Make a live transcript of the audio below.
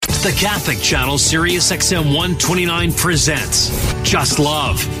The Catholic Channel Sirius XM 129 presents Just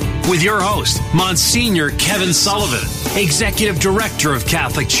Love with your host, Monsignor Kevin Sullivan, Executive Director of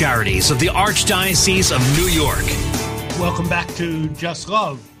Catholic Charities of the Archdiocese of New York. Welcome back to Just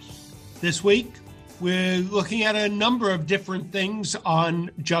Love. This week, we're looking at a number of different things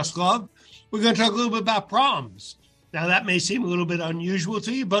on Just Love. We're going to talk a little bit about proms. Now, that may seem a little bit unusual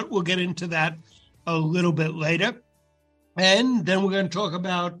to you, but we'll get into that a little bit later. And then we're going to talk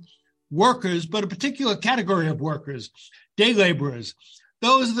about workers, but a particular category of workers, day laborers.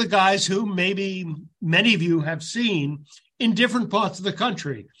 Those are the guys who maybe many of you have seen in different parts of the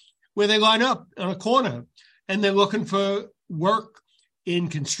country, where they line up on a corner and they're looking for work in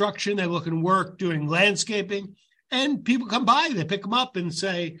construction. They're looking for work doing landscaping, and people come by, they pick them up and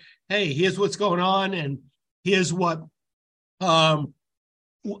say, hey, here's what's going on, and here's what I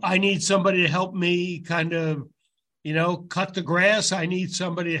need somebody to help me kind of, cut the grass. I need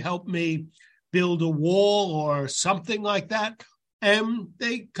somebody to help me build a wall or something like that. And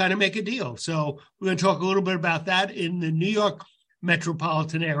they kind of make a deal. So we're going to talk a little bit about that in the New York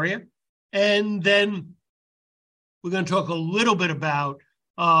metropolitan area. And then we're going to talk a little bit about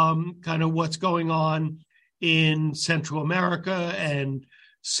kind of what's going on in Central America and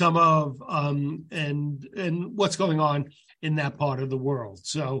some of and what's going on in that part of the world.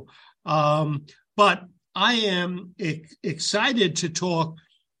 So, but I am excited to talk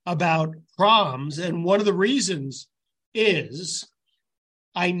about proms, and one of the reasons is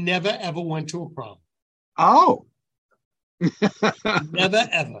I never ever went to a prom. Oh, never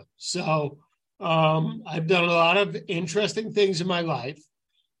ever. So I've done a lot of interesting things in my life,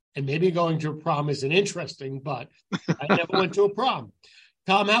 and maybe going to a prom isn't interesting, but I never went to a prom.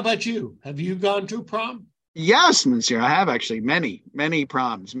 Tom, how about you? Have you gone to a prom? yes, Monsieur. I have actually many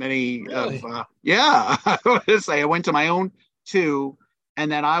proms, Really? I would say I went to my own two,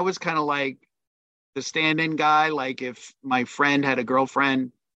 and then I was kind of like the stand-in guy. Like if my friend had a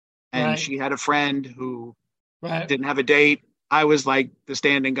girlfriend and she had a friend who didn't have a date, I was like the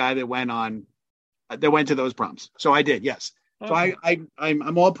stand-in guy that went to those proms. So I did, yes. Okay. So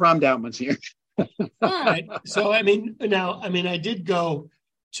I'm all prommed out, Monsieur. All right. So I did go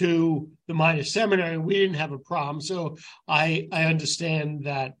to the minor seminary. We didn't have a prom, so I understand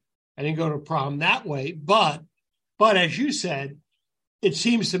that I didn't go to prom that way. But as you said, it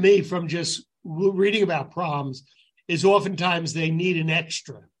seems to me from just reading about proms is oftentimes they need an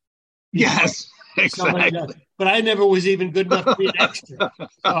extra. Yes, exactly. But I never was even good enough to be an extra. So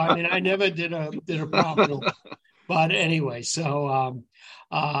I never did a prom at all. But anyway, so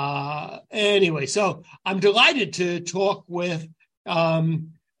so I'm delighted to talk with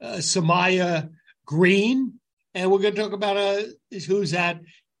Samaya Green, and we're going to talk about who's at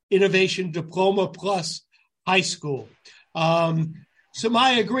Innovation Diploma Plus High School.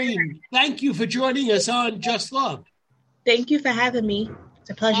 Samaya Green, thank you for joining us on Just Love. Thank you for having me. It's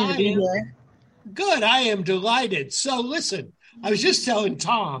a pleasure to be here. Good. I am delighted. So listen, I was just telling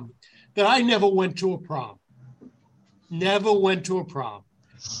Tom that I never went to a prom. Never went to a prom.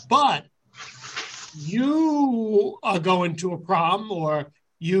 But you are going to a prom, or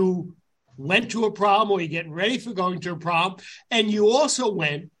you went to a prom, or you're getting ready for going to a prom, and you also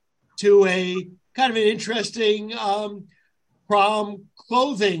went to a kind of an interesting prom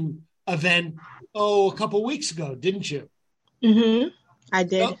clothing event, a couple of weeks ago, didn't you? Mm-hmm. I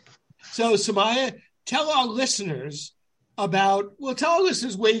did. So Samaya, tell our listeners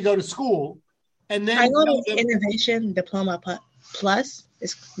where you go to school. And then I go to Innovation Diploma Plus.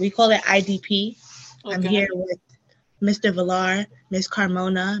 We call it IDP. Okay. I'm here with Mr. Villar, Miss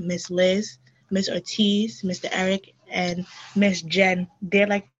Carmona, Miss Liz, Miss Ortiz, Mr. Eric, and Miss Jen. They're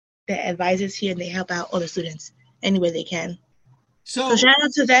like the advisors here, and they help out all the students any way they can. So shout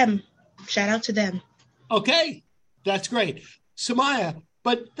out to them. Okay, that's great. Samaya,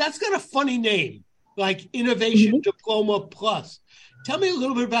 but that's got a funny name, like Innovation Diploma Plus. Tell me a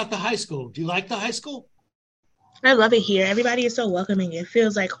little bit about the high school. Do you like the high school? I love it here. Everybody is so welcoming. It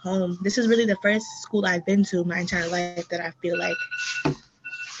feels like home. This is really the first school I've been to my entire life that I feel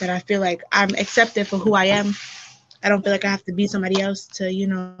like I'm accepted for who I am. I don't feel like I have to be somebody else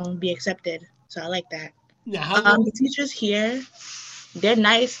to, be accepted. So I like that. Now, the teachers here, they're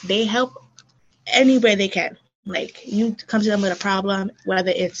nice. They help any way they can. Like, you come to them with a problem,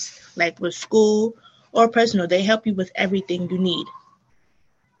 whether it's like with school or personal, they help you with everything you need.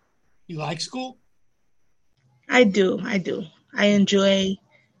 You like school? I do. I enjoy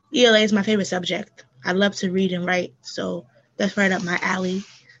ELA is my favorite subject. I love to read and write, so that's right up my alley.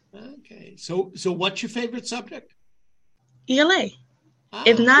 Okay. So what's your favorite subject? ELA.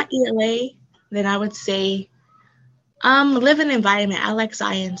 If not ELA, then I would say Living environment. I like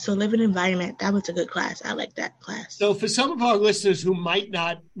science, so living environment. That was a good class. I like that class. So for some of our listeners who might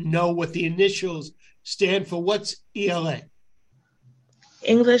not know what the initials stand for, what's ELA?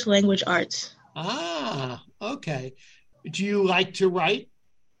 English Language Arts. Ah, okay. Do you like to write?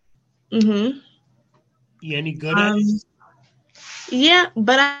 Mm-hmm. You any good at it? Yeah,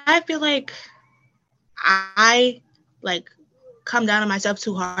 but I feel like I like come down on myself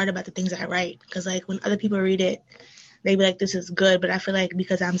too hard about the things I write, because like when other people read it, they be like, this is good, but I feel like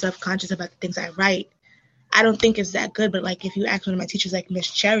because I'm self-conscious about the things I write, I don't think it's that good. But like if you ask one of my teachers like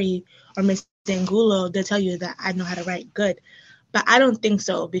Miss Cherry or Miss Angulo, they'll tell you that I know how to write good. But I don't think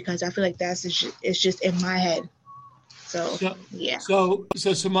so, because I feel like it's just in my head. So yeah. So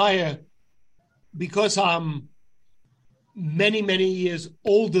Samaya, because I'm many, many years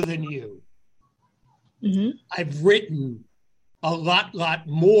older than you, Mm-hmm. I've written a lot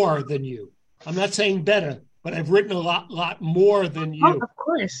more than you. I'm not saying better, but I've written a lot more than you. Oh, of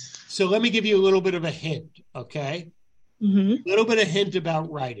course. So let me give you a little bit of a hint, okay? Mm-hmm. A little bit of hint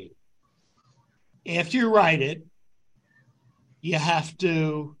about writing. After you write it, you have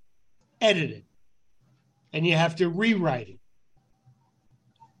to edit it, and you have to rewrite it.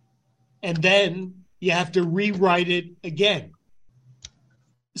 And then you have to rewrite it again.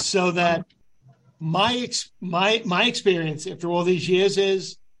 So that my experience after all these years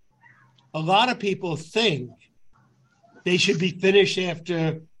is a lot of people think they should be finished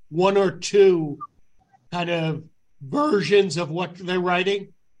after one or two kind of versions of what they're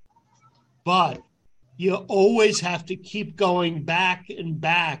writing. But you always have to keep going back and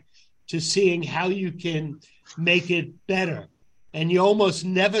back to seeing how you can make it better. And you almost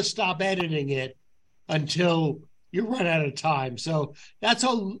never stop editing it until you run out of time. So that's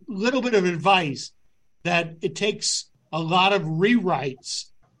a little bit of advice, that it takes a lot of rewrites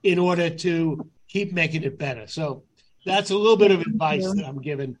in order to keep making it better. So that's a little bit of advice that I'm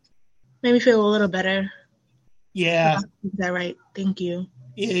giving. Made me feel a little better. Yeah. Is that right? Thank you.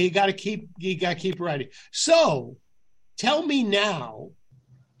 Yeah, you got to keep writing. So tell me now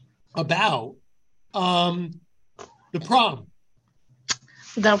about the prom.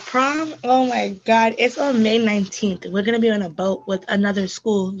 The prom, oh my God, it's on May 19th. We're going to be on a boat with another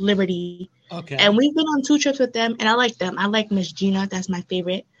school, Liberty. Okay. And we've been on 2 trips with them, and I like them. I like Miss Gina. That's my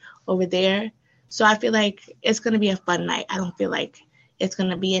favorite over there. So I feel like it's going to be a fun night. I don't feel like it's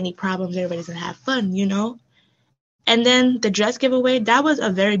going to be any problems. Everybody's going to have fun, you know? And then the dress giveaway, that was a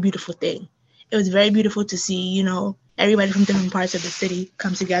very beautiful thing. It was very beautiful to see, you know, everybody from different parts of the city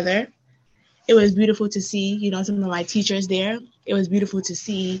come together. It was beautiful to see, you know, some of my teachers there. It was beautiful to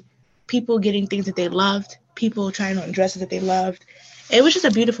see people getting things that they loved, people trying on dresses that they loved. It was just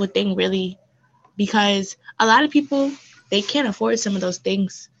a beautiful thing, really, because a lot of people, they can't afford some of those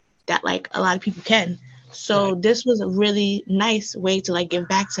things that, like, a lot of people can. So This was a really nice way to, like, give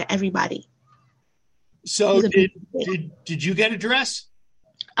back to everybody. So did you get a dress?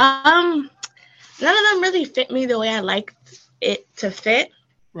 None of them really fit me the way I liked it to fit.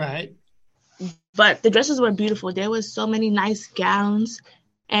 Right. But the dresses were beautiful. There was so many nice gowns,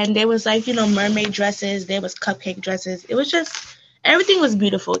 and there was, like, you know, mermaid dresses. There was cupcake dresses. It was just, everything was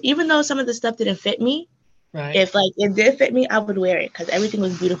beautiful. Even though some of the stuff didn't fit me, right, if, like, it did fit me, I would wear it because everything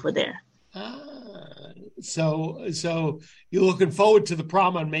was beautiful there. So you're looking forward to the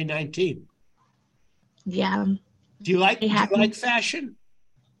prom on May 19th. Yeah. Do you like fashion?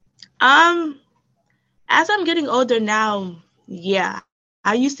 As I'm getting older now, yeah.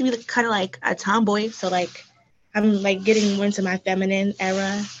 I used to be kind of like a tomboy, so like I'm like getting more into my feminine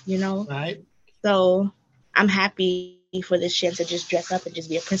era, you know. Right. So I'm happy for this chance to just dress up and just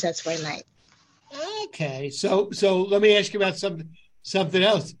be a princess for a night. Okay. So let me ask you about something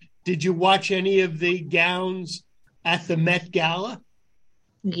else. Did you watch any of the gowns at the Met Gala?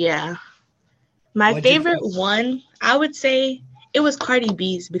 Yeah. My favorite one, I would say it was Cardi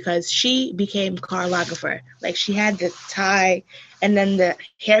B's, because she became choreographer. Like, she had the tie and then the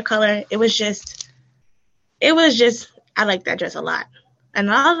hair color. It was just, I like that dress a lot. And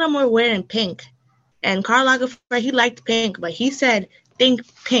a lot of them were wearing pink. And choreographer, he liked pink, but he said, think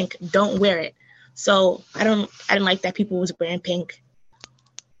pink, don't wear it. So I didn't like that people was wearing pink.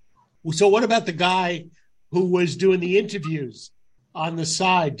 So what about the guy who was doing the interviews on the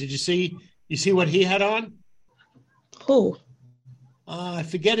side? Did you see what he had on? Who? I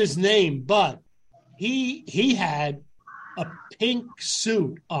forget his name, but he had a pink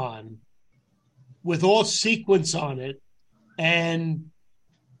suit on with all sequins on it, and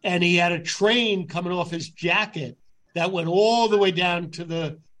he had a train coming off his jacket that went all the way down to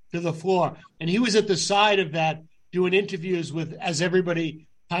the floor. And he was at the side of that doing interviews with as everybody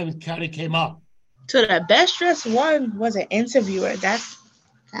kind of came up. So the best dressed one was an interviewer. That's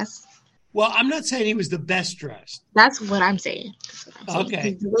Well, I'm not saying he was the best dressed. That's what I'm saying.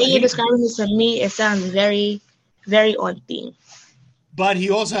 Okay. The way you're describing it to me, it sounds very, very on theme. But he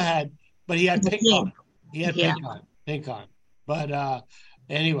also had pink on. He had pink on. But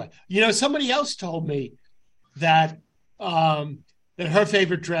anyway, somebody else told me that that her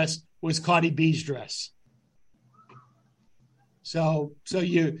favorite dress was Cardi B's dress. So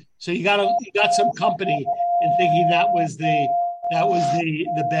you got some company in thinking that was the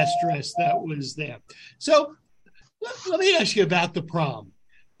best dress that was there. So let me ask you about the prom.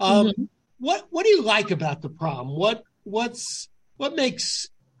 What do you like about the prom? What makes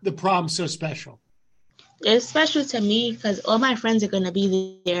the prom so special? It's special to me because all my friends are going to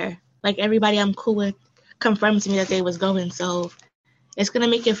be there. Like everybody I'm cool with confirmed to me that they was going. So it's going to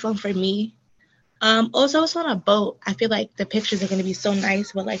make it fun for me. Also, it's on a boat. I feel like the pictures are going to be so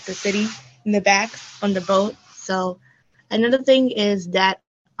nice with like the city in the back on the boat. So another thing is that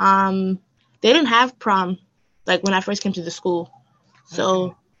they didn't have prom like when I first came to the school.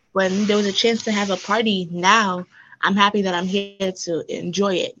 So when there was a chance to have a party now, I'm happy that I'm here to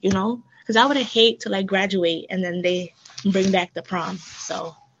enjoy it, because I would hate to like graduate and then they bring back the prom.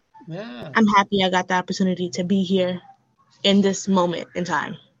 So I'm happy I got the opportunity to be here in this moment in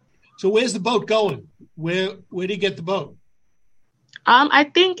time. So where's the boat going? Where do you get the boat? I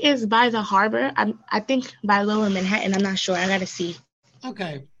think it's by the harbor. I think by Lower Manhattan. I'm not sure. I gotta see.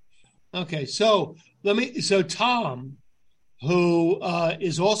 Okay. So Tom, who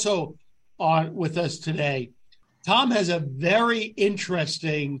is also on with us today, Tom has a very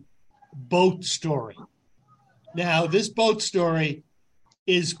interesting boat story. Now, this boat story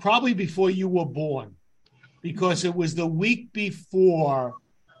is probably before you were born, because it was the week before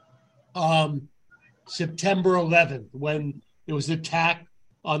September 11th when there was an attack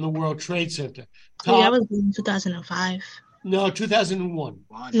on the World Trade Center. Tom, I was born in 2005. No, 2001.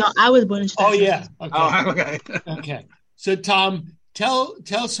 No, I was born in 2005. Oh, yeah. Okay. Okay. So, Tom, tell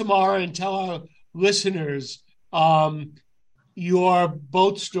Samara and tell our listeners your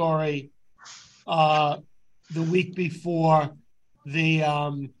boat story the week before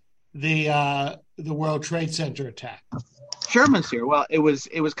the World Trade Center attack. Sure, Monsieur. Well, it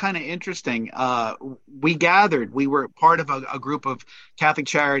was kind of interesting. We were part of a group of Catholic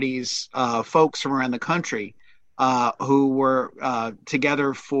Charities folks from around the country who were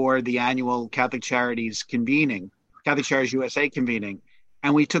together for the annual Catholic Charities USA convening.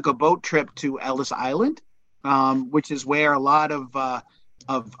 And we took a boat trip to Ellis Island, which is where a lot of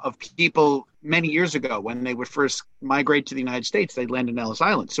people many years ago, when they would first migrate to the United States, they'd land in Ellis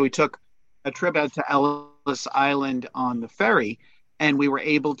Island. So we took a trip out to Ellis Island on the ferry, and we were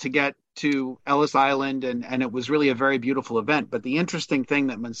able to get to Ellis Island, and it was really a very beautiful event. But the interesting thing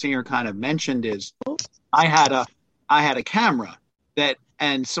that Monsignor kind of mentioned is I had a camera that,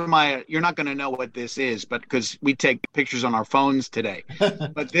 and Samaya, you're not going to know what this is, but because we take pictures on our phones today,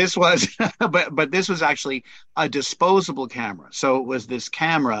 but this was but this was actually a disposable camera. So it was this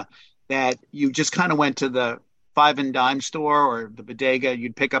camera that you just kind of went to the five and dime store or the bodega,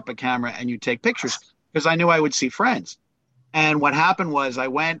 you'd pick up a camera and you'd take pictures, because I knew I would see friends. And what happened was I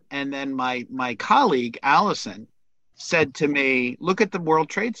went, and then my colleague, Allison, said to me, look at the World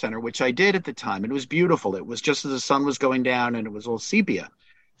Trade Center, which I did at the time. It was beautiful. It was just as the sun was going down and it was all sepia.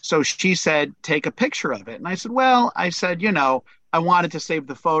 So she said, take a picture of it. And I said, I wanted to save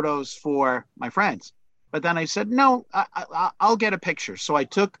the photos for my friends. But then I said, no, I'll get a picture. So I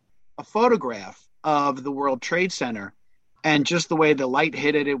took a photograph of the World Trade Center, and just the way the light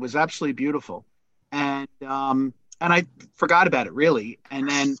hit it, it was absolutely beautiful. And I forgot about it really. And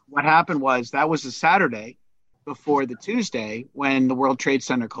then what happened was that was a Saturday before the Tuesday when the World Trade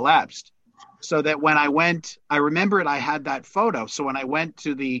Center collapsed. So that when I went, I remembered I had that photo. So when I went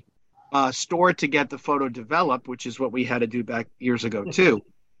to the store to get the photo developed, which is what we had to do back years ago too,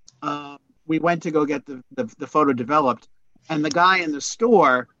 we went to go get the photo developed, and the guy in the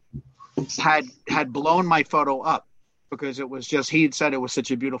store had blown my photo up because it was just, he had said it was such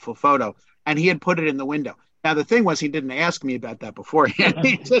a beautiful photo, and he had put it in the window. Now the thing was, he didn't ask me about that beforehand.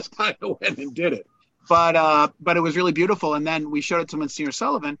 He just kind of went and did it. But it was really beautiful. And then we showed it to Monsignor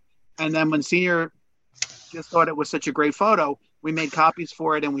Sullivan, and then Monsignor just thought it was such a great photo. We made copies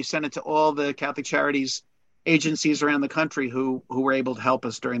for it, and we sent it to all the Catholic Charities agencies around the country who were able to help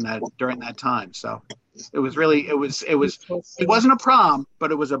us during that time. So it was really, it wasn't a prom,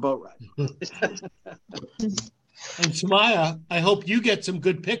 but it was a boat ride. And Samaya, I hope you get some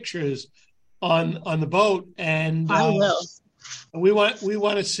good pictures on the boat, and I will. And we want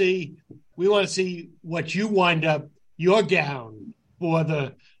to see what you wind up your gown for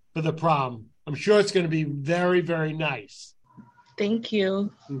the prom. I'm sure it's going to be very, very nice. Thank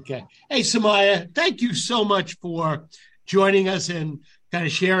you. Okay. Hey, Samaya, thank you so much for joining us and kind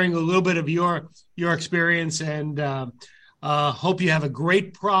of sharing a little bit of your experience, and hope you have a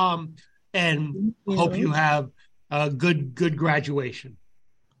great prom, and hope you have a good graduation.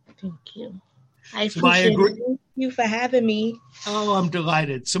 Thank you. I appreciate it. Thank you for having me. Oh, I'm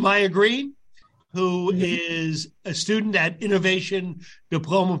delighted. Samaya Green, who is a student at Innovation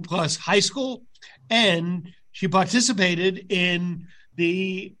Diploma Plus High School, and she participated in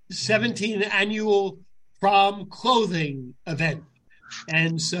the 17th annual prom clothing event,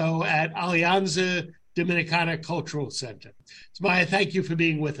 and so at Alianza Dominicana Cultural Center. Samaya, thank you for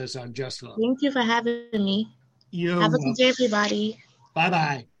being with us on Just Love. Thank you for having me. Have a good day, everybody.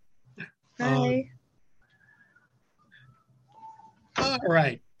 Bye-bye. Bye. All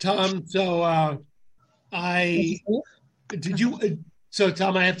right, Tom. So Tom, I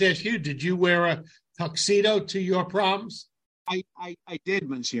have to ask you, did you wear a tuxedo to your proms? I did,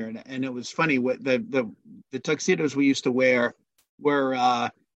 Monsieur, and it was funny. What the tuxedos we used to wear were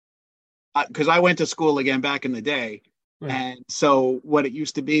because I went to school again back in the day, right. And so what it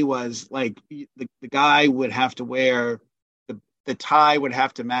used to be was like the guy would have to wear the tie would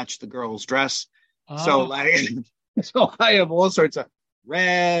have to match the girl's dress. So so I have all sorts of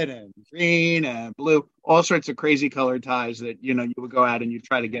red and green and blue, all sorts of crazy colored ties that you would go out and you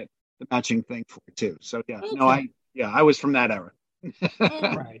try to get the matching thing for too. So I was from that era.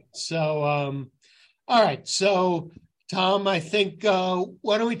 All right. So So Tom, I think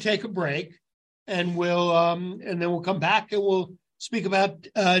why don't we take a break, and then we'll come back and we'll speak about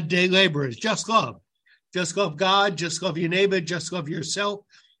day laborers. Just love God, just love your neighbor, just love yourself,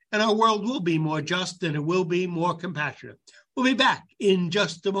 and our world will be more just and it will be more compassionate. We'll be back in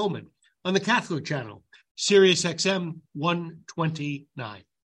just a moment on the Catholic Channel, Sirius XM 129.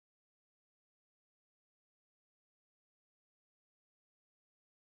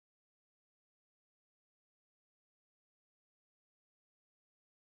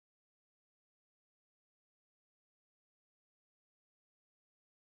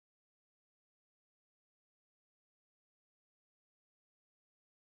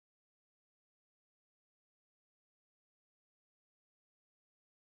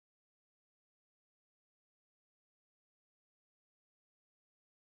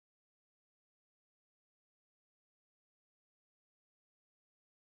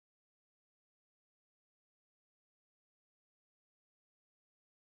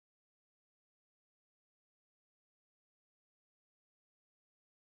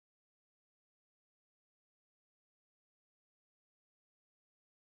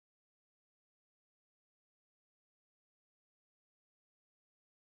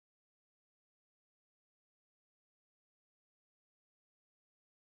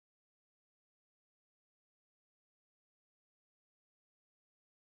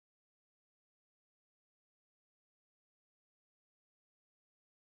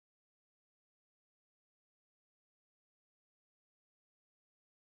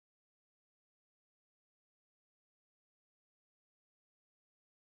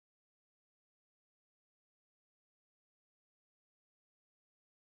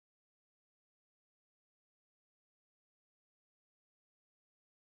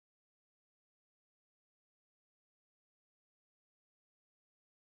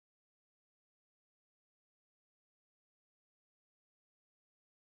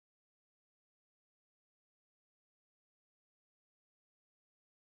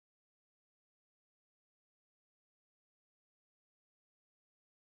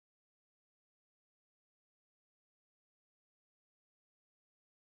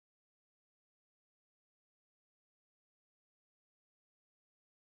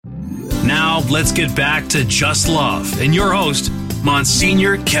 Now, let's get back to Just Love and your host,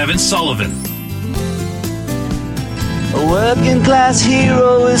 Monsignor Kevin Sullivan. A working class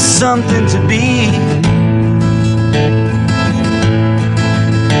hero is something to be.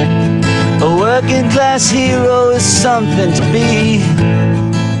 A working class hero is something to be.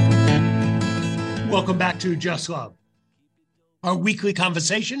 Welcome back to Just Love, our weekly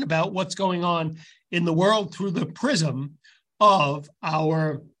conversation about what's going on in the world through the prism of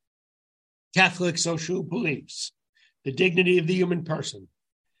our Catholic social beliefs, the dignity of the human person,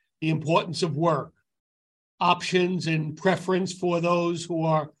 the importance of work, options and preference for those who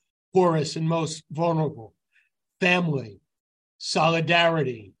are poorest and most vulnerable, family,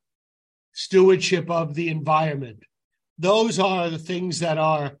 solidarity, stewardship of the environment. Those are the things that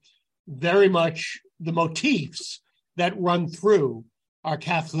are very much the motifs that run through our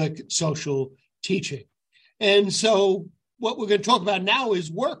Catholic social teaching. And so what we're going to talk about now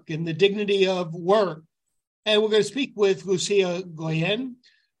is work and the dignity of work. And we're going to speak with Lucia Goyen,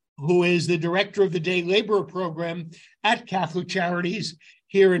 who is the director of the Day Laborer Program at Catholic Charities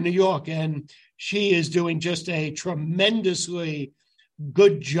here in New York. And she is doing just a tremendously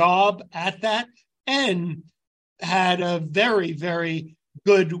good job at that and had a very, very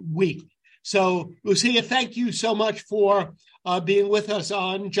good week. So, Lucia, thank you so much for being with us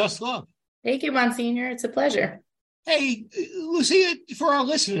on Just Love. Thank you, Monsignor. It's a pleasure. Hey, Lucia, for our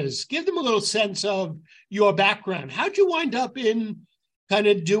listeners, give them a little sense of your background. How'd you wind up in kind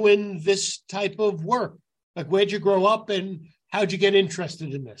of doing this type of work? Like, where'd you grow up and how'd you get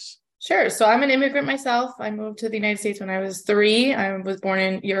interested in this? Sure. So I'm an immigrant myself. I moved to the United States when I was 3. I was born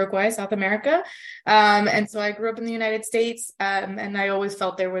in Uruguay, South America. And so I grew up in the United States. And I always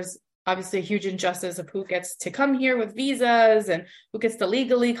felt there was obviously a huge injustice of who gets to come here with visas and who gets to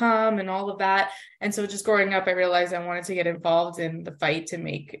legally come and all of that. And so just growing up, I realized I wanted to get involved in the fight to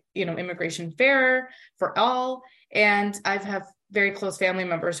make, immigration fairer for all. And I've have very close family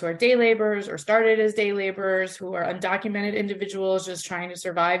members who are day laborers or started as day laborers, who are undocumented individuals just trying to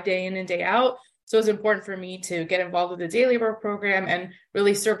survive day in and day out. So it's important for me to get involved with the day labor program and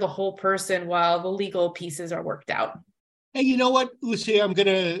really serve the whole person while the legal pieces are worked out. Hey, you know what, Lucia, I'm going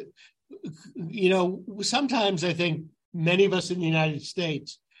to, sometimes I think many of us in the United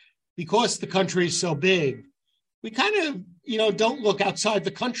States, because the country is so big, we kind of, don't look outside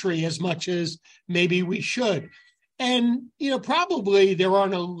the country as much as maybe we should. And, probably there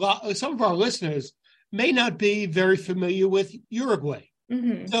aren't some of our listeners may not be very familiar with Uruguay.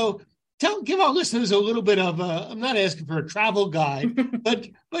 Mm-hmm. So give our listeners a little bit of I'm not asking for a travel guide,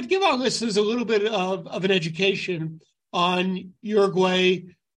 but give our listeners a little bit of an education on Uruguay.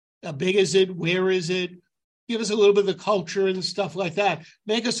 How big is it? Where is it? Give us a little bit of the culture and stuff like that.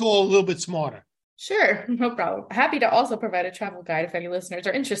 Make us all a little bit smarter. Sure, no problem. Happy to also provide a travel guide if any listeners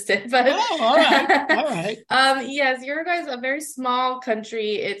are interested. But all right. Yes, Uruguay is a very small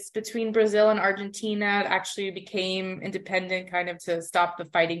country. It's between Brazil and Argentina. It actually became independent kind of to stop the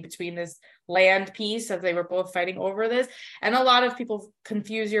fighting between this land piece, as they were both fighting over this. And a lot of people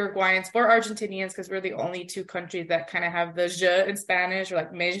confuse Uruguayans for Argentinians because we're the only 2 countries that kind of have the je in Spanish, or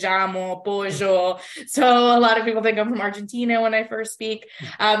like me llamo, pollo. So a lot of people think I'm from Argentina when I first speak.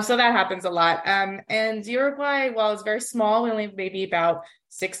 So that happens a lot. And Uruguay, while it's very small, we only have maybe about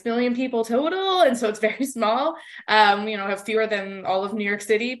 6 million people total. And so it's very small, have fewer than all of New York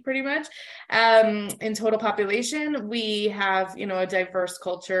City, pretty much. In total population, we have, a diverse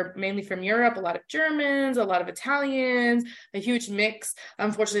culture, mainly from Europe, a lot of Germans, a lot of Italians, a huge mix.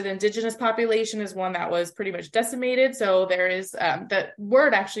 Unfortunately, the indigenous population is one that was pretty much decimated. So there is, that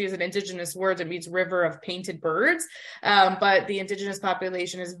word actually is an indigenous word that means river of painted birds. But the indigenous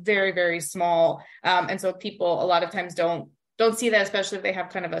population is very, very small. And so people a lot of times don't see that, especially if they have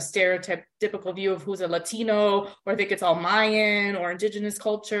kind of a stereotypical view of who's a Latino, or think it's all Mayan or indigenous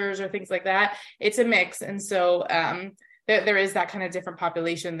cultures or things like that. It's a mix. And so there is that kind of different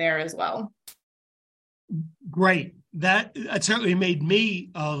population there as well. Great. That certainly made me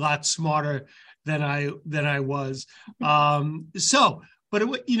a lot smarter than I was. But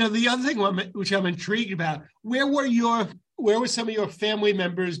the other thing which I'm intrigued about, where were some of your family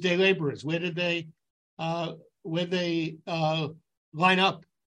members day laborers? Where did they line up?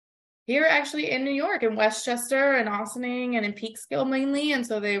 Here, actually, in New York, in Westchester and Ossining and in Peekskill mainly. And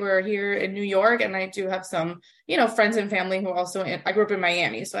so they were here in New York. And I do have some, friends and family who also, I grew up in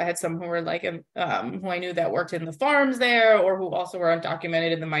Miami. So I had some who were who I knew that worked in the farms there, or who also were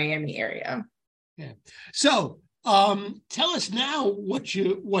undocumented in the Miami area. Yeah. So tell us now what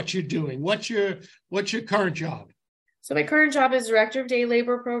you're doing. What's your current job? So my current job is Director of Day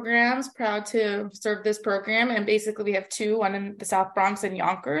Labor Programs, proud to serve this program. And basically we have 2, one in the South Bronx and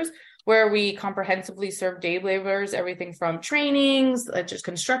Yonkers, where we comprehensively serve day laborers, everything from trainings, just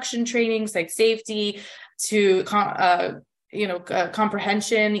construction training, site safety, to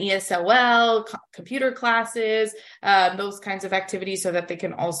comprehension, ESLL, computer classes, those kinds of activities, so that they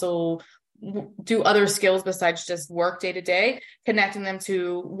can also do other skills besides just work day to day, connecting them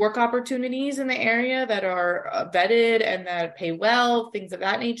to work opportunities in the area that are vetted and that pay well, things of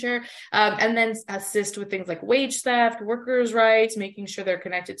that nature. And then assist with things like wage theft, workers' rights, making sure they're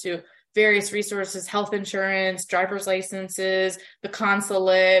connected to various resources, health insurance, driver's licenses, the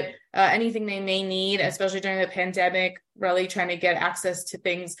consulate, anything they may need, especially during the pandemic, really trying to get access to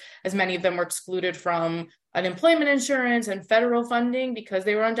things, as many of them were excluded from unemployment insurance and federal funding because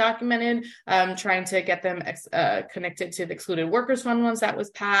they were undocumented, trying to get them connected to the Excluded Workers Fund once that was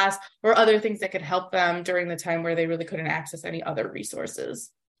passed, or other things that could help them during the time where they really couldn't access any other resources.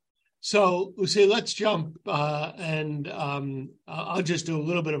 So, Lucia, let's jump and I'll just do a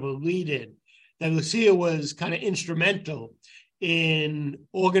little bit of a lead-in. That Lucia was kind of instrumental in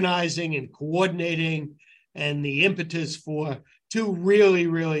organizing and coordinating and the impetus for two really,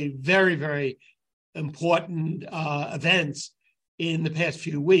 really very, very important events in the past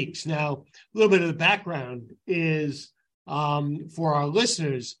few weeks. Now, a little bit of the background is for our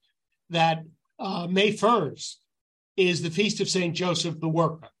listeners that May 1st is the Feast of St. Joseph the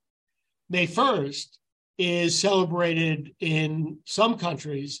Worker. May 1st is celebrated in some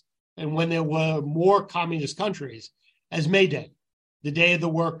countries, and when there were more communist countries, as May Day, the Day of the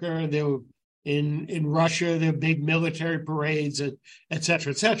Worker. There were in Russia, there were big military parades, et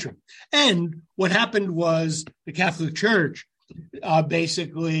cetera, et cetera. And what happened was the Catholic Church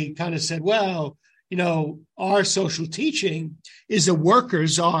basically kind of said, well, our social teaching is that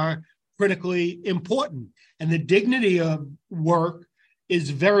workers are critically important, and the dignity of work is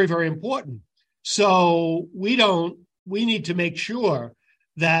very, very important. So we need to make sure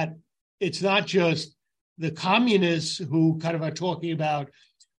that it's not just the communists who kind of are talking about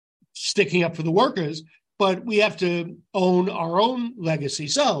sticking up for the workers, but we have to own our own legacy.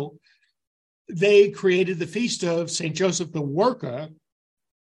 So they created the Feast of St. Joseph the Worker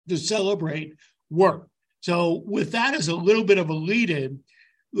to celebrate work. So with that as a little bit of a lead-in,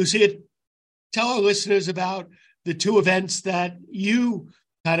 Lucia, tell our listeners about the two events that you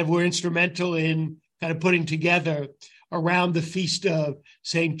kind of were instrumental in kind of putting together around the Feast of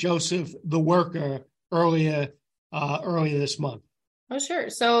St. Joseph the Worker earlier this month. Oh, sure.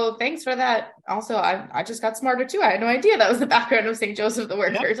 So thanks for that. Also, I just got smarter too. I had no idea that was the background of St. Joseph the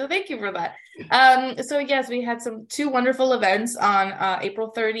Worker. Yep. So thank you for that. So yes, we had two wonderful events on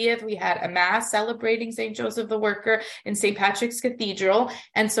April 30th. We had a mass celebrating St. Joseph the Worker in St. Patrick's Cathedral.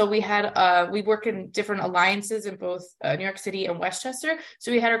 And so we work in different alliances in both New York City and Westchester.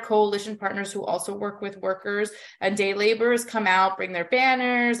 So we had our coalition partners who also work with workers and day laborers come out, bring their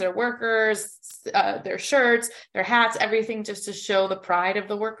banners, their workers, their shirts, their hats, everything just to show the pride of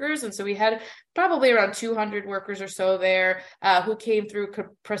the workers. And so we had probably around 200 workers or so there who came through, could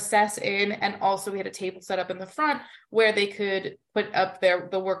process in, and also we had a table set up in the front where they could put up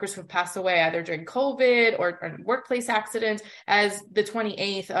the workers who have passed away either during COVID or workplace accidents, as the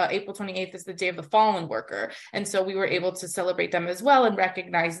 28th, April 28th is the Day of the Fallen Worker. And so we were able to celebrate them as well and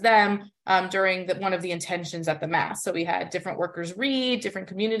recognize them during one of the intentions at the Mass. So we had different workers read, different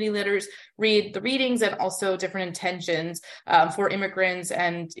community leaders read the readings, and also different intentions for immigrants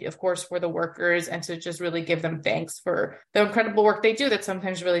and, of course, for the workers, and to just really give them thanks for the incredible work they do that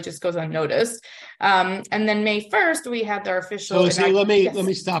sometimes really just goes unnoticed. And then May 1st, we had our official... So let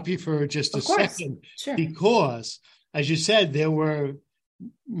me stop you for just a second. Sure. Because, as you said, there were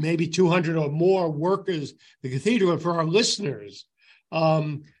maybe 200 or more workers, the cathedral. For our listeners,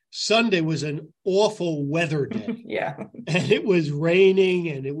 Sunday was an awful weather day. Yeah. And it was raining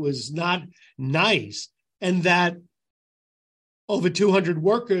and it was not nice. And that over 200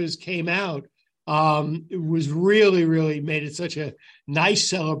 workers came out. It was really, really made it such a nice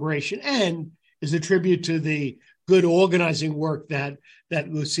celebration, and is a tribute to the good organizing work that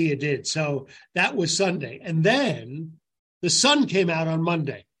Lucia did. So that was Sunday. And then the sun came out on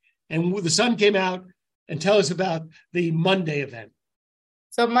Monday. And the sun came out, and tell us about the Monday event.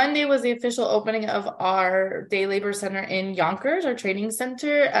 So Monday was the official opening of our Day Labor Center in Yonkers, our training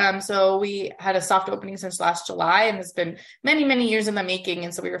center. So we had a soft opening since last July, and it's been many, many years in the making.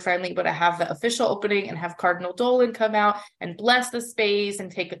 And so we were finally able to have the official opening and have Cardinal Dolan come out and bless the space and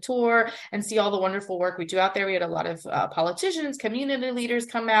take a tour and see all the wonderful work we do out there. We had a lot of politicians, community leaders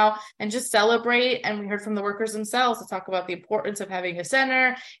come out and just celebrate. And we heard from the workers themselves to talk about the importance of having a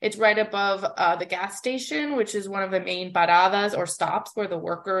center. It's right above the gas station, which is one of the main paradas or stops where the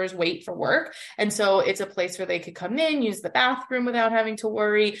workers wait for work. And so it's a place where they could come in, use the bathroom without having to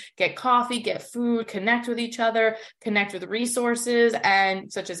worry, get coffee, get food, connect with each other, connect with resources,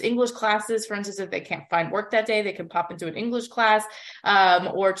 and such as English classes. For instance, if they can't find work that day, they can pop into an English class,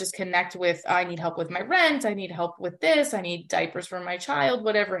 or just connect with, I need help with my rent, I need help with this, I need diapers for my child,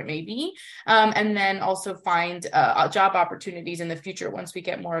 whatever it may be. And then also find job opportunities in the future once we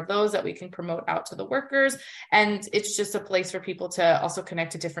get more of those that we can promote out to the workers. And it's just a place for people to also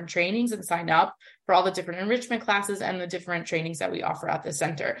connect to different trainings and sign up for all the different enrichment classes and the different trainings that we offer at the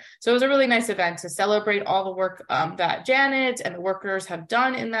center. So it was a really nice event to celebrate all the work that Janet and the workers have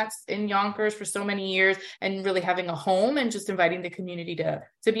done in Yonkers for so many years, and really having a home and just inviting the community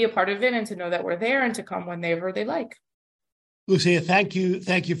to be a part of it and to know that we're there and to come whenever they like. Lucia, thank you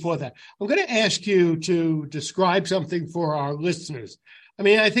for that. I'm going to ask you to describe something for our listeners. I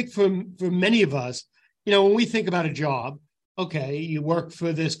mean, I think for many of us, when we think about a job, okay, you work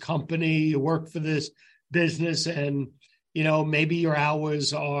for this company, you work for this business, and, maybe your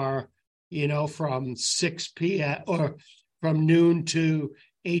hours are, from 6 p.m. or from noon to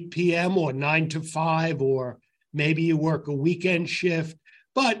 8 p.m. or 9 to 5, or maybe you work a weekend shift,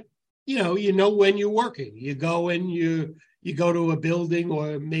 but, when you're working, you go and you go to a building,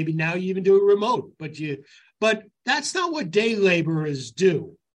 or maybe now you even do it remote, but that's not what day laborers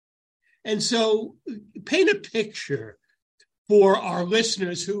do. And so paint a picture for our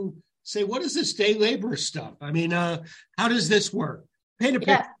listeners who say, what is this day labor stuff? I mean, how does this work? Paint a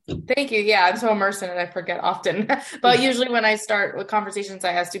picture. Yeah, thank you. Yeah, I'm so immersed in it, I forget often. But usually when I start with conversations,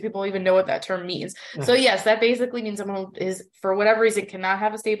 I ask, do people even know what that term means? So yes, that basically means someone who is, for whatever reason, cannot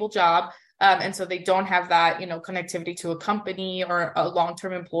have a stable job. And so they don't have that, connectivity to a company or a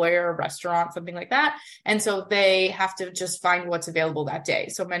long-term employer, a restaurant, something like that. And so they have to just find what's available that day.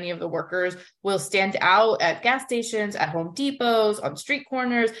 So many of the workers will stand out at gas stations, at Home Depots, on street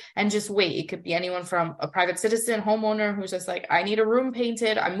corners, and just wait. It could be anyone from a private citizen, homeowner who's just like, I need a room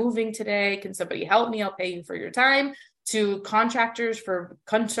painted. I'm moving today. Can somebody help me? I'll pay you for your time. To contractors for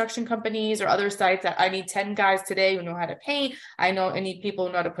construction companies or other sites that I need 10 guys today who know how to paint. I need people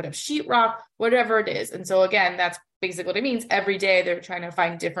who know how to put up sheetrock, whatever it is. And so again, that's basically what it means. Every day they're trying to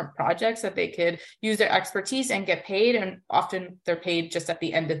find different projects that they could use their expertise and get paid. And often they're paid just at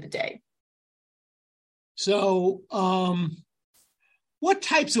the end of the day. So what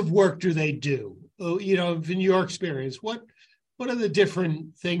types of work do they do? In your experience, what are the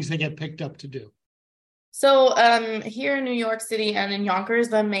different things they get picked up to do? So here in New York City and in Yonkers,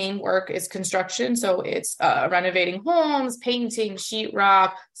 the main work is construction. So it's renovating homes, painting,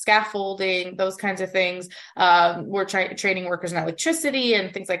 sheetrock, scaffolding, those kinds of things. We're training workers in electricity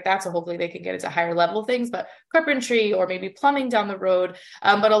and things like that. So hopefully they can get into higher level things, but carpentry or maybe plumbing down the road.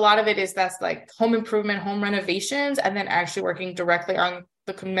 But a lot of it is that's like home improvement, home renovations, and then actually working directly on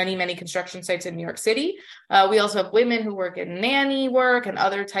the many construction sites in New York City. We also have women who work in nanny work and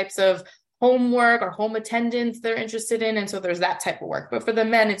other types of homework or home attendants they're interested in. And so there's that type of work. But for the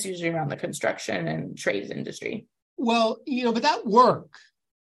men, it's usually around the construction and trades industry. Well, but that work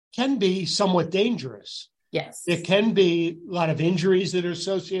can be somewhat dangerous. Yes. There can be a lot of injuries that are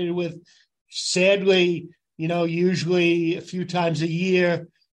associated with, sadly, usually a few times a year,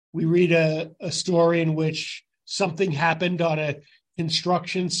 we read a story in which something happened on a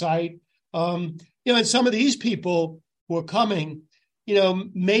construction site. And some of these people who are coming,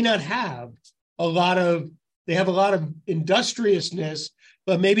 may not have they have a lot of industriousness,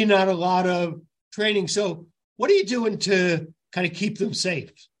 but maybe not a lot of training. So what are you doing to kind of keep them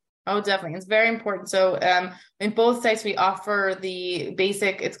safe? Oh, definitely. It's very important. So in both sites, we offer the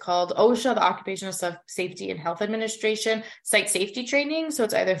basic, it's called OSHA, the Occupational Safety and Health Administration site safety training. So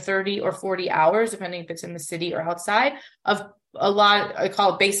it's either 30 or 40 hours, depending if it's in the city or outside of a lot. I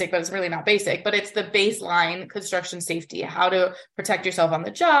call it basic, but it's really not basic, but it's the baseline construction safety, how to protect yourself on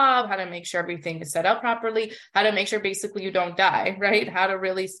the job, how to make sure everything is set up properly, how to make sure basically you don't die, right? How to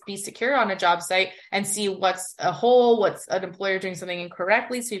really be secure on a job site and see what's a hole, what's an employer doing something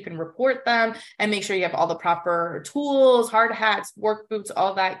incorrectly so you can report them and make sure you have all the proper tools, hard hats, work boots,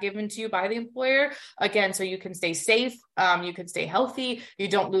 all that given to you by the employer. Again, so you can stay safe, you can stay healthy, you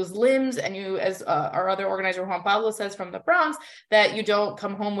don't lose limbs, and you, as our other organizer Juan Pablo says from the Bronx, that you don't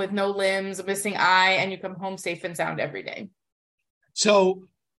come home with no limbs, a missing eye, and you come home safe and sound every day. So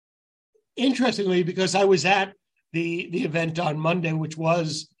interestingly, because I was at the event on Monday, which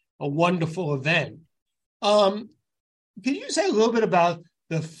was a wonderful event, can you say a little bit about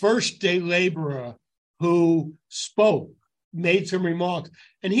the first day laborer who spoke, made some remarks,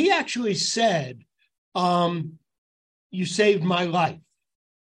 and he actually said, you saved my life.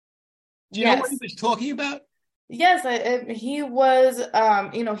 Do you know what he was talking about? Yes, he was,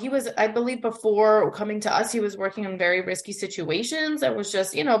 I believe before coming to us, he was working in very risky situations. It was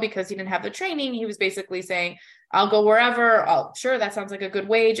just, because he didn't have the training, he was basically saying, I'll go wherever. Sure, that sounds like a good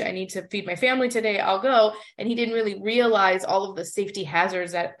wage. I need to feed my family today. I'll go. And he didn't really realize all of the safety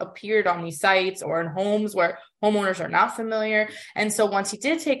hazards that appeared on these sites or in homes where homeowners are not familiar. And so once he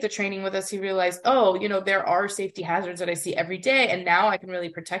did take the training with us, he realized, there are safety hazards that I see every day. And now I can really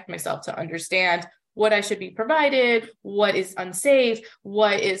protect myself to understand what I should be provided, what is unsafe,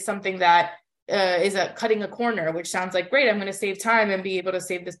 what is something that is cutting a corner, which sounds like, great, I'm going to save time and be able to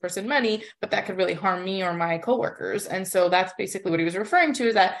save this person money, but that could really harm me or my coworkers. And so that's basically what he was referring to,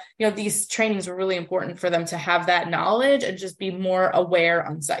 is that, these trainings were really important for them to have that knowledge and just be more aware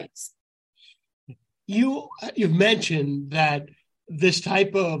on sites. You've mentioned that this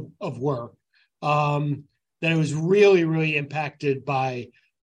type of work, that it was really, really impacted by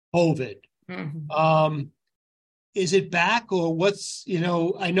COVID. Mm-hmm. is it back or what's,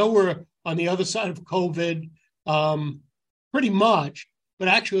 I know we're on the other side of COVID pretty much, but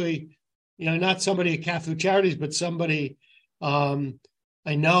actually, not somebody at Catholic Charities, but somebody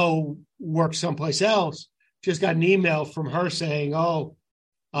I know works someplace else, just got an email from her saying,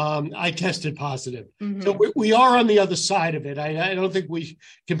 I tested positive. Mm-hmm. So we are on the other side of it. I don't think we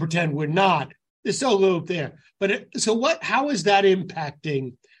can pretend we're not. There's still a little there. But how is that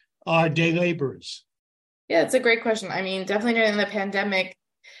impacting our day laborers? Yeah, it's a great question. I mean, definitely during the pandemic,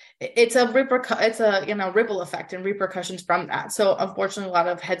 it's a ripple effect and repercussions from that. So unfortunately, a lot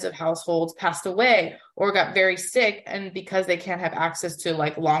of heads of households passed away or got very sick, and because they can't have access to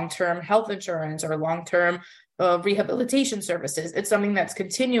like long-term health insurance or long-term rehabilitation services, it's something that's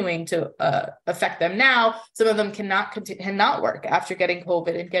continuing to affect them now. Some of them cannot work after getting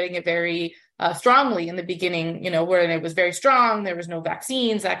COVID and getting it very strongly in the beginning, when it was very strong, there was no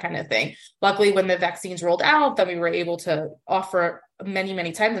vaccines, that kind of thing. Luckily, when the vaccines rolled out, then we were able to offer many,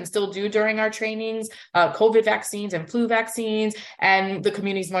 many times and still do during our trainings, COVID vaccines and flu vaccines, and the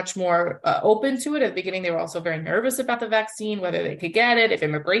community is much more open to it. At the beginning, they were also very nervous about the vaccine, whether they could get it, if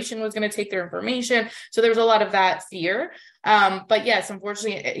immigration was going to take their information. So there was a lot of that fear. But yes,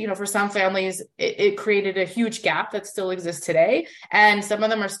 unfortunately, for some families, it created a huge gap that still exists today. And some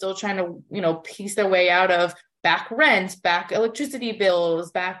of them are still trying to, piece their way out of back rent, back electricity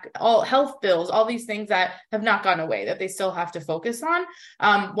bills, back all health bills, all these things that have not gone away that they still have to focus on.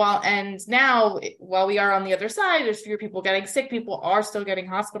 Now, while we are on the other side, there's fewer people getting sick. People are still getting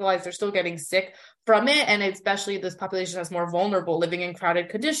hospitalized. They're still getting sick from it. And especially this population that's more vulnerable, living in crowded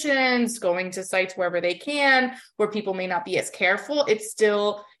conditions, going to sites wherever they can, where people may not be as careful. It's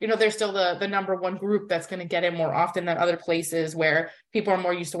still, they're still the number one group that's going to get it more often than other places where people are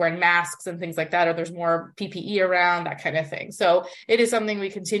more used to wearing masks and things like that, or there's more PPE around, that kind of thing. So it is something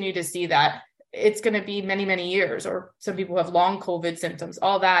we continue to see that it's going to be many, many years, or some people have long COVID symptoms.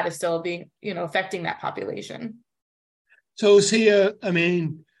 All that is still being, affecting that population. So Sia,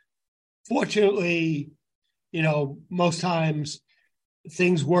 fortunately, most times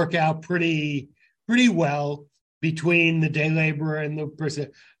things work out pretty well between the day laborer and the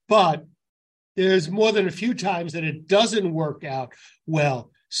person, but there's more than a few times that it doesn't work out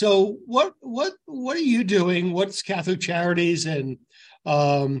well. So what are you doing? What's Catholic Charities and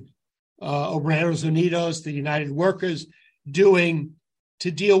Obreros Unidos, the United Workers, doing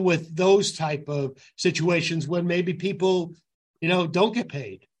to deal with those type of situations when maybe people, don't get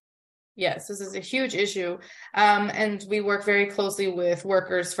paid? Yes, this is a huge issue. And we work very closely with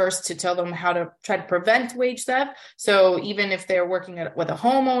workers first to tell them how to try to prevent wage theft. So even if they're working with a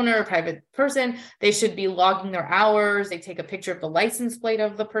homeowner, a private person, they should be logging their hours. They take a picture of the license plate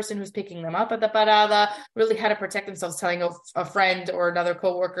of the person who's picking them up at the parada, really how to protect themselves, telling a friend or another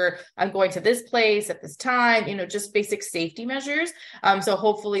coworker, I'm going to this place at this time, just basic safety measures. So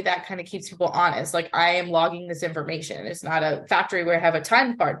hopefully that kind of keeps people honest. Like, I am logging this information. It's not a factory where I have a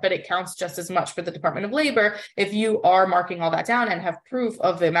time card, but it counts just as much for the Department of Labor if you are marking all that down and have proof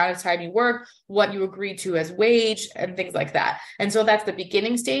of the amount of time you work, what you agreed to as wage, and things like that. And so that's the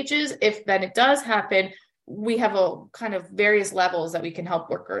beginning stages. If then it does happen, we have a kind of various levels that we can help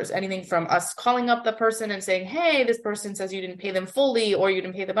workers. Anything from us calling up the person and saying, hey, this person says you didn't pay them fully, or you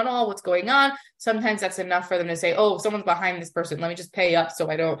didn't pay them at all. What's going on? Sometimes that's enough for them to say, oh, someone's behind this person. Let me just pay up so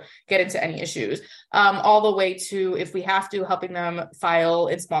I don't get into any issues. All the way to, if we have to, helping them file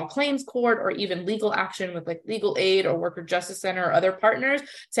in small claims court or even legal action with like legal aid or worker justice center or other partners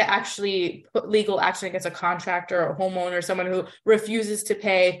to actually put legal action against a contractor or homeowner, someone who refuses to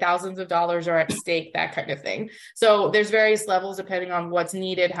pay, thousands of dollars are at stake, that kind of thing. So there's various levels depending on what's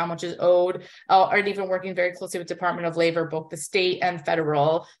needed, how much is owed, and even working very closely with Department of Labor, both the state and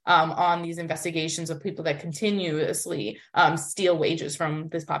federal, on these investigations of people that continuously steal wages from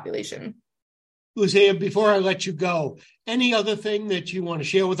this population. Lucia, before I let you go, any other thing that you want to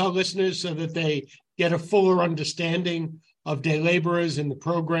share with our listeners so that they get a fuller understanding of day laborers and the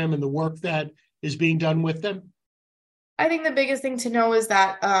program and the work that is being done with them? I think the biggest thing to know is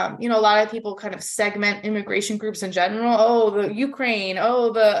that, a lot of people kind of segment immigration groups in general. Oh, the Ukraine,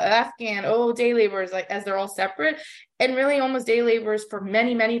 oh, the Afghan, oh, day laborers, like as they're all separate. And really almost day laborers for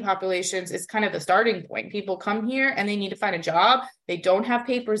many, many populations is kind of the starting point. People come here and they need to find a job. They don't have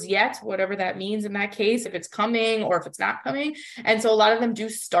papers yet, whatever that means in that case, if it's coming or if it's not coming. And so a lot of them do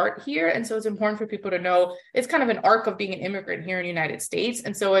start here. And so it's important for people to know it's kind of an arc of being an immigrant here in the United States.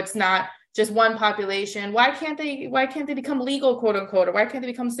 And so it's not just one population. Why can't they become legal, quote unquote, or why can't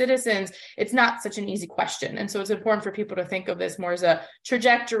they become citizens? It's not such an easy question. And so it's important for people to think of this more as a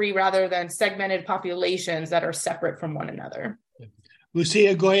trajectory rather than segmented populations that are separate from one another.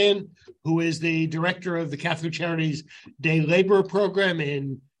 Lucia Goyen, who is the director of the Catholic Charities Day Labor Program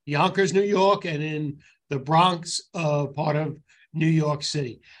in Yonkers, New York, and in the Bronx, part of New York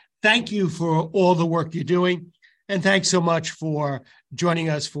City. Thank you for all the work you're doing. And thanks so much for joining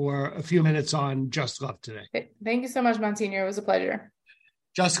us for a few minutes on Just Love today. Thank you so much, Monsignor. It was a pleasure.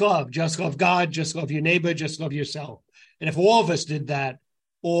 Just love God, just love your neighbor, just love yourself. And if all of us did that,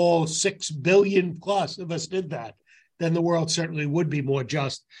 all 6 billion plus of us did that, then the world certainly would be more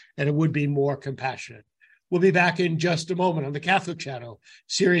just and it would be more compassionate. We'll be back in just a moment on the Catholic Channel,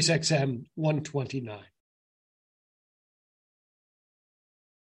 Sirius XM 129.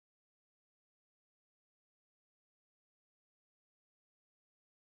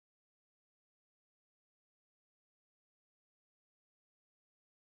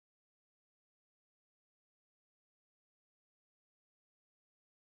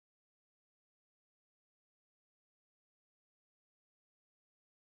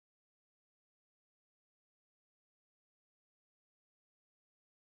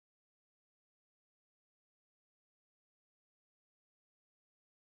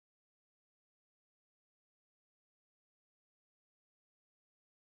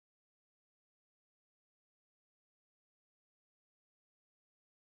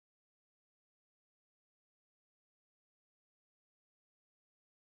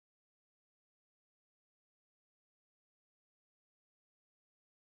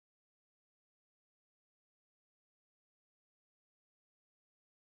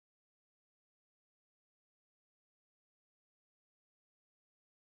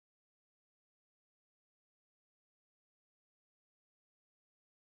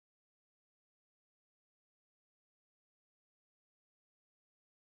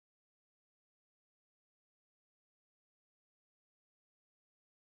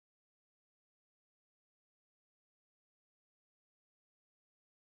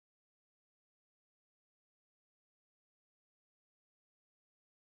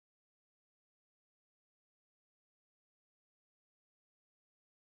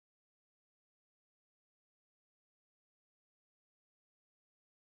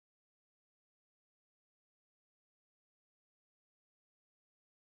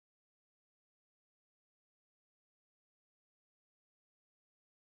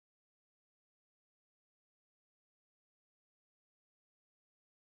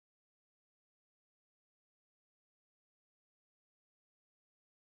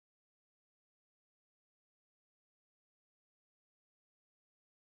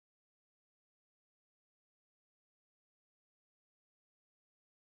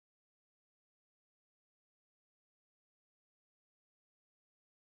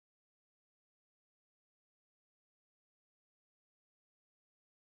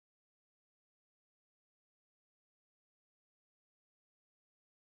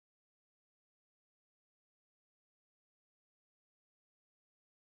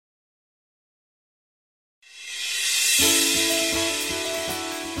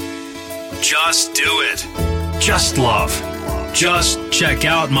 Just do it. Just love. Just check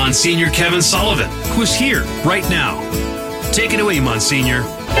out Monsignor Kevin Sullivan, who's here right now. Take it away, Monsignor.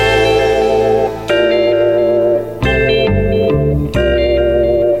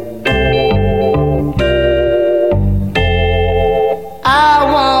 I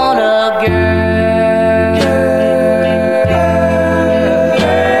want a girl,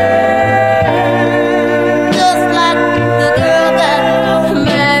 just like the girl that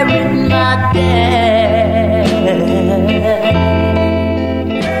married my dad.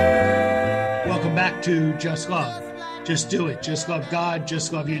 Welcome back to Just Love. Just do it. Just love God.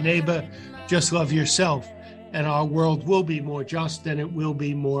 Just love your neighbor. Just love yourself. And our world will be more just and it will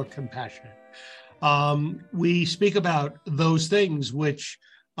be more compassionate. We speak about those things which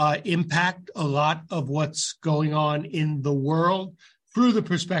impact a lot of what's going on in the world through the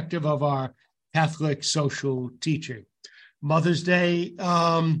perspective of our Catholic social teaching. Mother's Day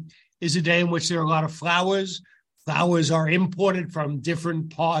is a day in which there are a lot of flowers. Flowers are imported from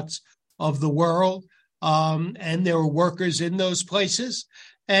different parts of the world, and there are workers in those places.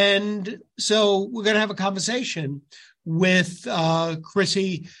 And so we're going to have a conversation with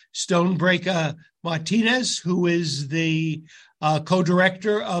Chrissy Stonebreaker Martinez, who is the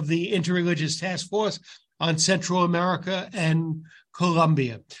co-director of the Interreligious Task Force on Central America and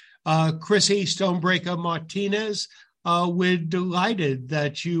Colombia. Chrissy Stonebreaker Martinez, we're delighted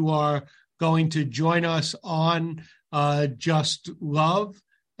that you are going to join us on Just Love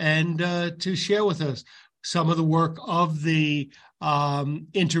and to share with us some of the work of the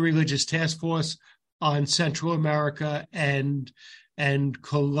Interreligious Task Force on Central America and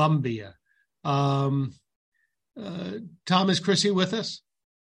Colombia. Tom, is Chrissy with us?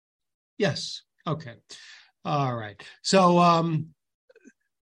 Yes. Okay. All right. So,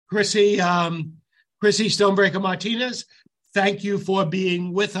 Chrissy Stonebreaker Martinez, thank you for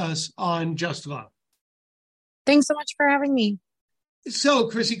being with us on Just Love. Thanks so much for having me. So,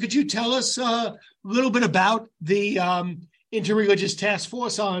 Chrissy, could you tell us a little bit about the Interreligious Task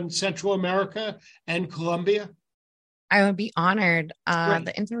Force on Central America and Colombia? I would be honored. Great.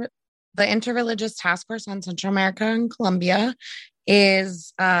 The Interreligious Task Force on Central America and Colombia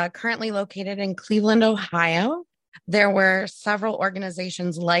is currently located in Cleveland, Ohio. There were several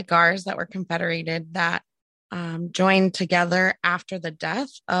organizations like ours that were confederated that joined together after the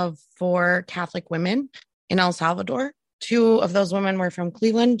death of 4 Catholic women in El Salvador. 2 of those women were from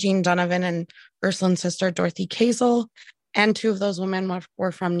Cleveland, Jean Donovan and Ursuline's sister, Dorothy Kazel. And 2 of those women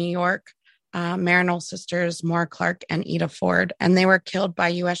were from New York, Marinol sisters, Maura Clark and Ida Ford. And they were killed by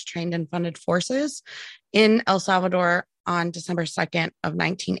U.S. trained and funded forces in El Salvador on December 2nd of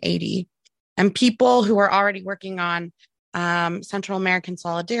 1980. And people who were already working on Central American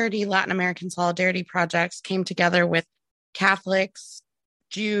solidarity, Latin American solidarity projects came together with Catholics,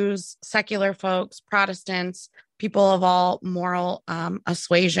 Jews, secular folks, Protestants, people of all moral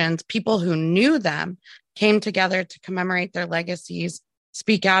assuasions, people who knew them came together to commemorate their legacies,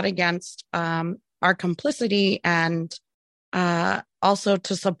 speak out against our complicity, and also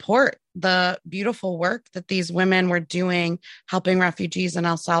to support the beautiful work that these women were doing, helping refugees in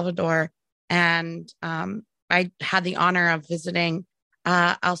El Salvador. And I had the honor of visiting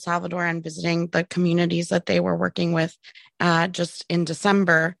El Salvador and visiting the communities that they were working with just in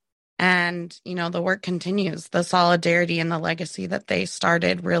December. And, you know, the work continues. The solidarity and the legacy that they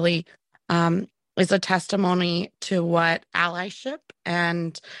started really is a testimony to what allyship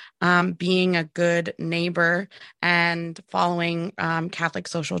and being a good neighbor and following Catholic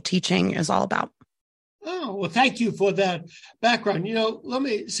social teaching is all about. Oh, well, thank you for that background. You know,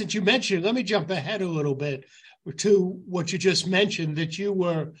 since you mentioned, let me jump ahead a little bit to what you just mentioned, that you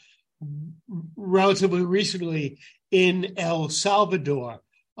were relatively recently in El Salvador.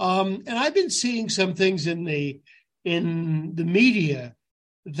 And I've been seeing some things in the media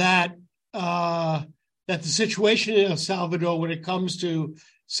that the situation in El Salvador, when it comes to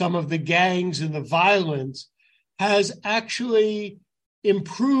some of the gangs and the violence, has actually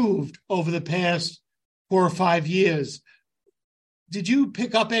improved over the past 4 or 5 years. Did you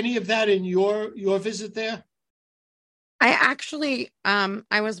pick up any of that in your visit there? I actually,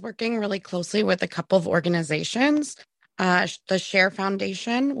 I was working really closely with a couple of organizations. The Share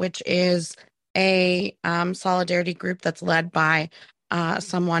Foundation, which is a solidarity group that's led by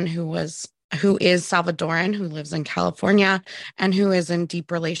someone who is Salvadoran, who lives in California, and who is in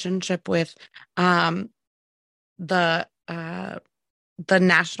deep relationship with the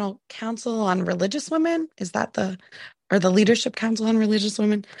National Council on Religious Women. Is that the Leadership Council on Religious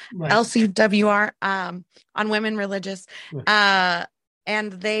Women, right. LCWR, on women religious. Right.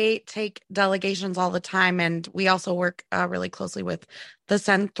 And they take delegations all the time. And we also work really closely with the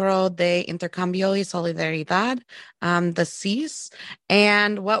Centro de Intercambio y Solidaridad, the CIS.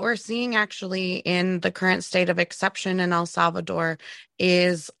 And what we're seeing actually in the current state of exception in El Salvador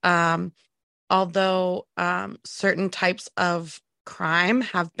is, although certain types of crime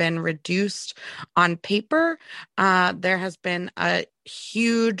have been reduced on paper, there has been a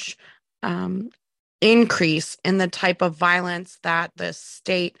huge increase in the type of violence that the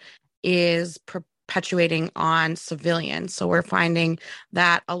state is perpetuating on civilians. So we're finding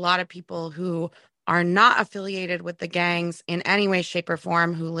that a lot of people who are not affiliated with the gangs in any way, shape, or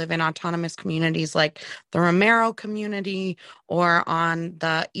form, who live in autonomous communities like the Romero community or on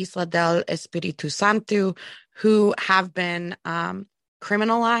the Isla del Espiritu Santo, who have been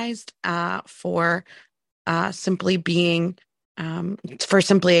criminalized for simply being, for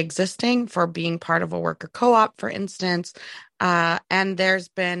simply existing, for being part of a worker co-op, for instance. And there's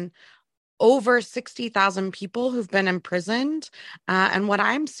been over 60,000 people who've been imprisoned. And what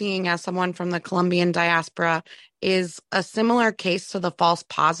I'm seeing as someone from the Colombian diaspora is a similar case to the false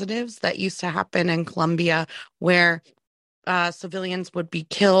positives that used to happen in Colombia, where civilians would be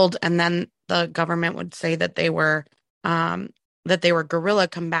killed and then the government would say that they were guerrilla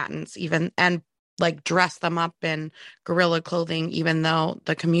combatants, even, and like dress them up in guerrilla clothing, even though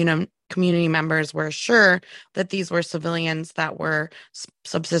the community members were sure that these were civilians that were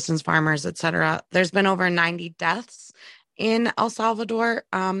subsistence farmers, etc. There's been over 90 deaths in El Salvador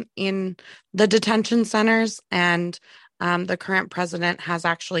in the detention centers, and the current president has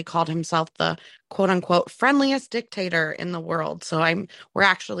actually called himself the quote unquote friendliest dictator in the world. So we're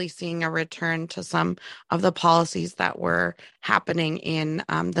actually seeing a return to some of the policies that were happening in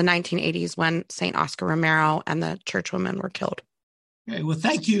the 1980s when St. Oscar Romero and the churchwomen were killed. Okay, well,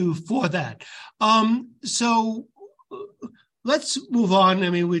 thank you for that. So let's move on. I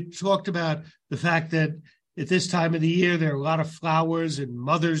mean, we talked about the fact that at this time of the year, there are a lot of flowers and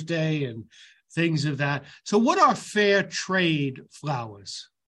Mother's Day and things of that. So what are fair trade flowers?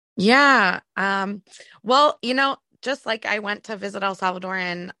 Yeah. Well, just like I went to visit El Salvador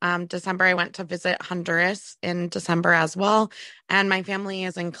in December, I went to visit Honduras in December as well. And my family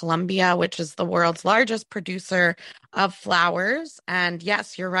is in Colombia, which is the world's largest producer of flowers. And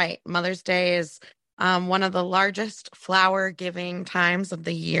yes, you're right. Mother's Day is one of the largest flower giving times of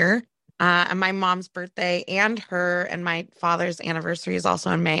the year. And my mom's birthday and her and my father's anniversary is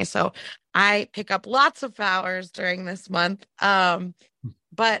also in May. So I pick up lots of flowers during this month.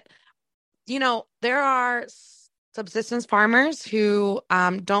 But there are subsistence farmers who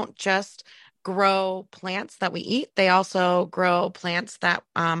don't just grow plants that we eat. They also grow plants that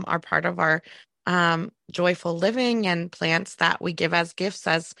are part of our joyful living, and plants that we give as gifts,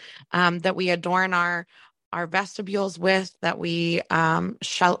 as that we adorn our vestibules with, that we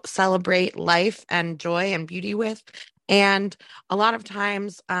celebrate life and joy and beauty with. And a lot of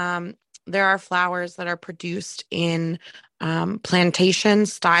times there are flowers that are produced in plantation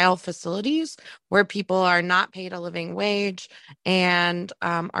style facilities where people are not paid a living wage and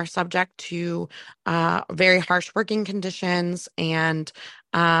are subject to very harsh working conditions and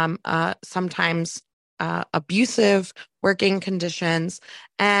sometimes abusive working conditions.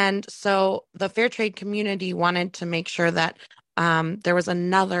 And so the fair trade community wanted to make sure that there was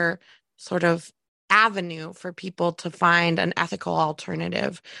another sort of avenue for people to find an ethical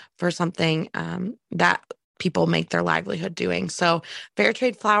alternative for something that people make their livelihood doing. So fair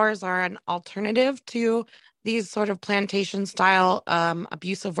trade flowers are an alternative to these sort of plantation style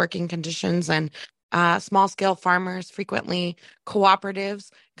abusive working conditions, and small scale farmers, frequently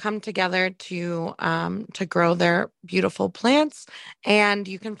cooperatives, come together to grow their beautiful plants. And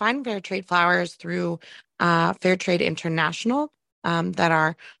you can find fair trade flowers through Fair Trade International that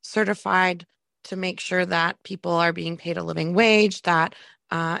are certified to make sure that people are being paid a living wage, that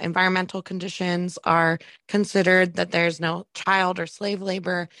environmental conditions are considered, that there's no child or slave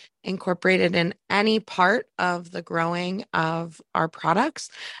labor incorporated in any part of the growing of our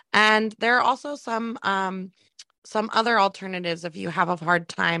products. And there are also some other alternatives. If you have a hard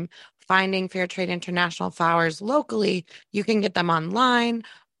time finding Fair Trade International flowers locally, you can get them online,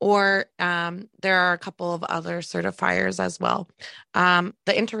 or there are a couple of other certifiers as well. The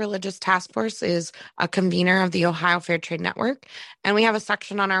Interreligious Task Force is a convener of the Ohio Fair Trade Network, and we have a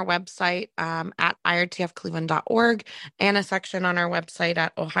section on our website at irtfcleveland.org and a section on our website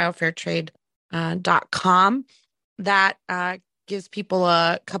at ohiofairtrade.com that gives people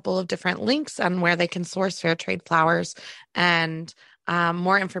a couple of different links on where they can source fair trade flowers and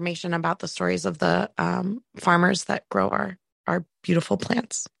more information about the stories of the farmers that grow our beautiful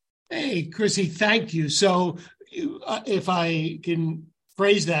plants. Hey, Chrissy, thank you. So if I can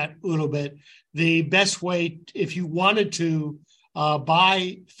phrase that a little bit, the best way, if you wanted to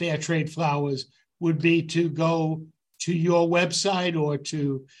buy fair trade flowers, would be to go to your website or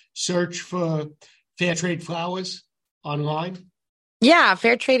to search for fair trade flowers online? Yeah,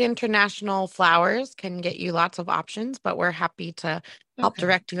 Fair Trade International flowers can get you lots of options, but we're happy to help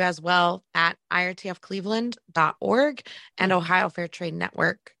direct you as well at irtfcleveland.org and Ohio Fair Trade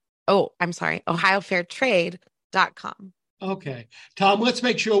Network. ohiofairtrade.com. Okay. Tom, let's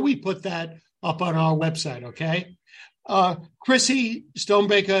make sure we put that up on our website, okay? Chrissy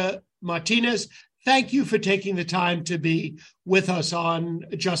Stonebaker Martinez, thank you for taking the time to be with us on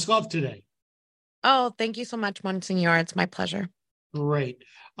Just Love today. Oh, thank you so much, Monsignor. It's my pleasure. Great.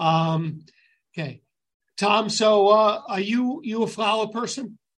 Okay. Tom, so are you a flower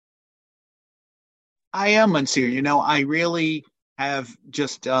person? I am, Monsieur. I really have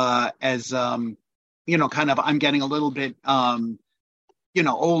just as kind of I'm getting a little bit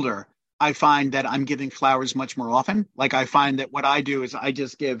older. I find that I'm giving flowers much more often. Like I find that what I do is I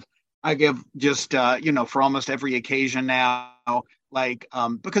give just for almost every occasion now. Like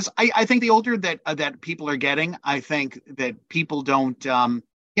because I think the older that people are getting, I think that people don't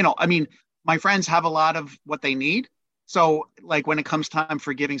my friends have a lot of what they need. So like when it comes time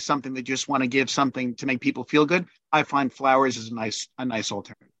for giving something, they just want to give something to make people feel good. I find flowers is a nice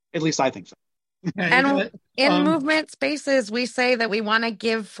alternative. At least I think so. And in movement spaces, we say that we want to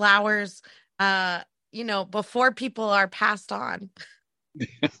give flowers before people are passed on.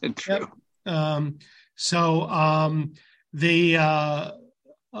 True. Yep.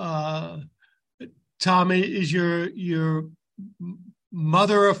 Tom, is your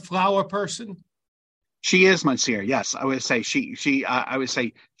mother a flower person? She is Monsieur. Yes, I would say I would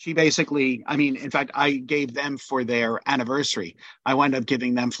say she basically. I mean, in fact, I gave them for their anniversary. I wound up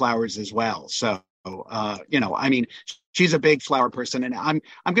giving them flowers as well. So, I mean, she's a big flower person, and I'm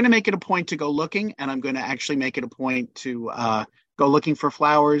going to make it a point to go looking, and I'm going to actually make it a point to go looking for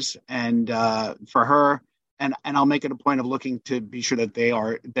flowers and for her, and I'll make it a point of looking to be sure that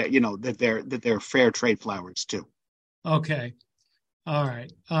they're fair trade flowers too. Okay. All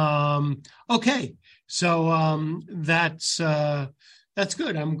right. Okay. So that's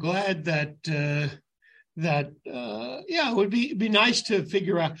good. I'm glad that it would be nice to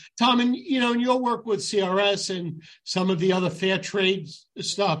figure out, Tom, and in your work with CRS and some of the other fair trade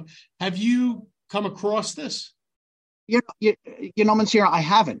stuff, have you come across this? Monsieur, I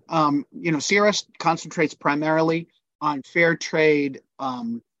haven't. CRS concentrates primarily on fair trade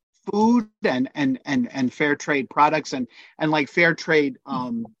food and fair trade products and like fair trade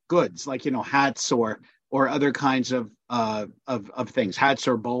goods, like hats or other kinds of things, hats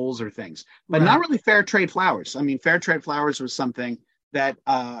or bowls or things, but not really fair trade flowers. I mean, fair trade flowers was something that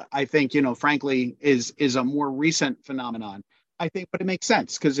I think frankly is a more recent phenomenon. I think, but it makes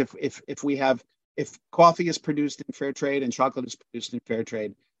sense because if coffee is produced in fair trade and chocolate is produced in fair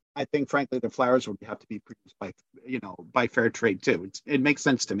trade, I think, frankly, the flowers would have to be produced by fair trade too. It makes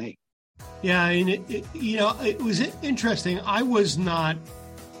sense to me. Yeah, and it was interesting. I was not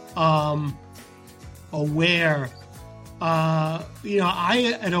aware. I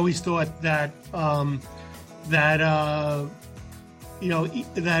had always thought that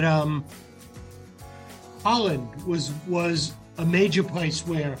Holland was a major place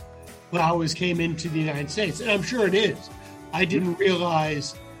where flowers came into the United States, and I'm sure it is. I didn't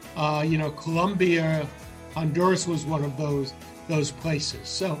realize. Colombia, Honduras was one of those places.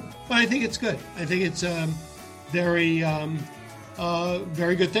 So, but I think it's good. I think it's very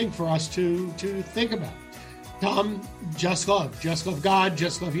good thing for us to think about. Tom, just love God,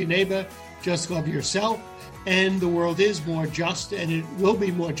 just love your neighbor, just love yourself, and the world is more just, and it will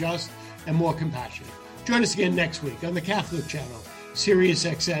be more just and more compassionate. Join us again next week on the Catholic Channel, Sirius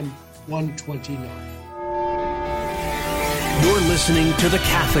XM 129. You're listening to the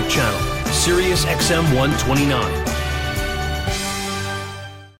Catholic Channel, Sirius XM 129.